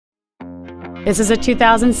This is a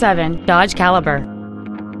 2007 Dodge Caliber.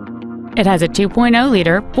 It has a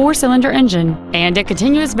 2.0-liter four-cylinder engine and a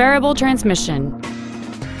continuous variable transmission.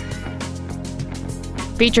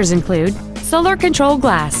 Features include solar control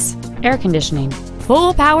glass, air conditioning,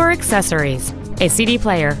 full power accessories, a CD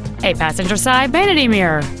player, a passenger side vanity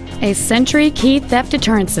mirror, a Sentry key theft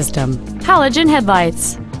deterrent system, halogen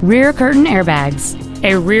headlights, rear curtain airbags,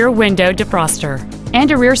 a rear window defroster,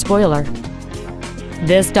 and a rear spoiler.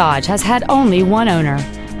 This Dodge has had only one owner,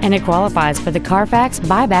 and it qualifies for the Carfax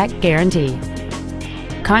buyback guarantee.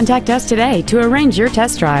 Contact us today to arrange your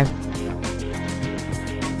test drive.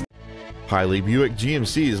 Hiley Buick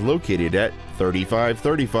GMC is located at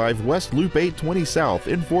 3535 West Loop 820 South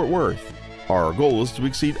in Fort Worth. Our goal is to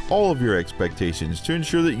exceed all of your expectations to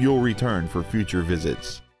ensure that you'll return for future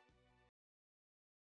visits.